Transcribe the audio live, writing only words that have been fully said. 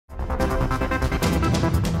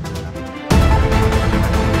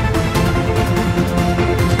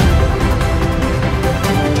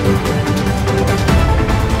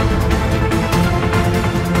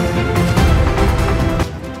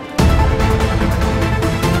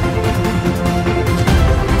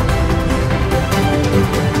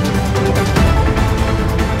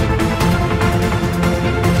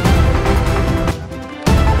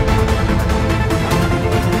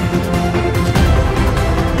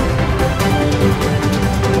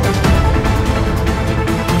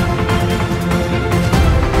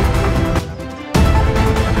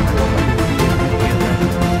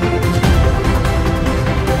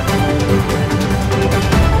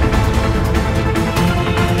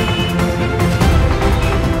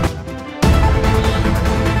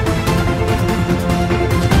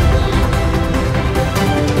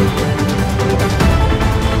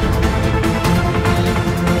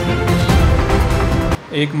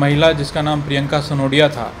एक महिला जिसका नाम प्रियंका सोनोडिया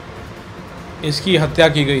था, इसकी हत्या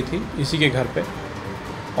की गई थी इसी के घर पे।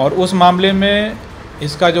 और उस मामले में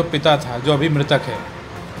इसका जो पिता था, जो अभी मृतक है,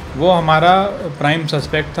 वो हमारा प्राइम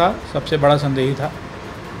सस्पेक्ट था, सबसे बड़ा संदेही था।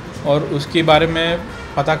 और उसके बारे में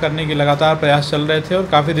पता करने की लगातार प्रयास चल रहे थे और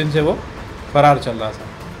काफ़ी दिन से वो फरार चल रहा था।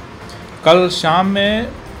 कल शाम में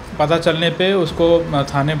पता चलने पे उसको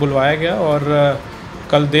थाने बुलवाया गया और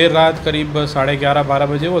कल देर रात करीब 11:30-12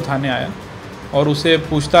 बजे वो थाने आया और उसे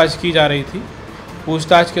पूछताछ की जा रही थी।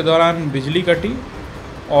 पूछताछ के दौरान बिजली कटी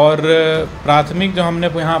और प्राथमिक जो हमने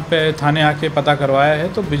यहाँ पे थाने आके पता करवाया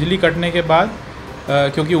है, तो बिजली कटने के बाद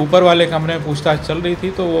क्योंकि ऊपर वाले कमरे में पूछताछ चल रही थी,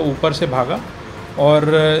 तो वो ऊपर से भागा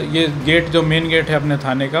और ये गेट जो मेन गेट है अपने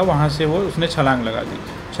थाने का, वहाँ से वो उसने छलांग लगा दी।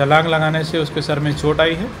 छलांग लगाने से उसके सर में चोट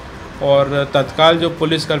आई है और तत्काल जो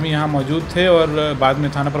पुलिसकर्मी यहाँ मौजूद थे और बाद में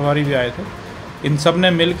थाना प्रभारी भी आए थे, इन सब ने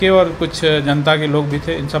मिलके और कुछ जनता के लोग भी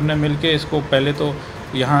थे, इन सब ने मिलके इसको पहले तो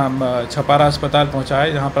यहाँ छपारा अस्पताल पहुँचाया,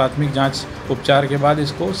 जहाँ प्राथमिक जांच उपचार के बाद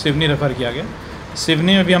इसको सिवनी रेफ़र किया गया।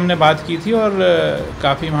 सिवनी में भी हमने बात की थी और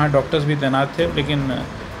काफ़ी वहाँ डॉक्टर्स भी तैनात थे, लेकिन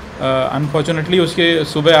अनफॉर्चुनेटली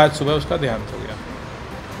उसके आज सुबह उसका देहांत हो गया।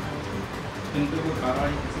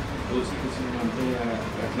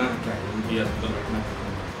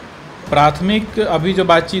 प्राथमिक अभी जो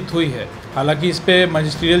बातचीत हुई है, हालांकि इस पे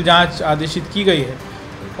मजिस्ट्रियल जांच आदेशित की गई है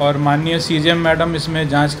और माननीय सीजेएम मैडम इसमें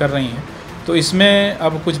जांच कर रही हैं, तो इसमें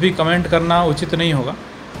अब कुछ भी कमेंट करना उचित नहीं होगा।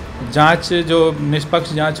 जांच जो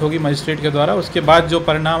निष्पक्ष जांच होगी मजिस्ट्रेट के द्वारा, उसके बाद जो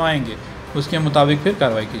परिणाम आएंगे उसके मुताबिक फिर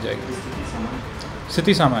कार्रवाई की जाएगी।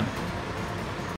 स्थिति सामान्य।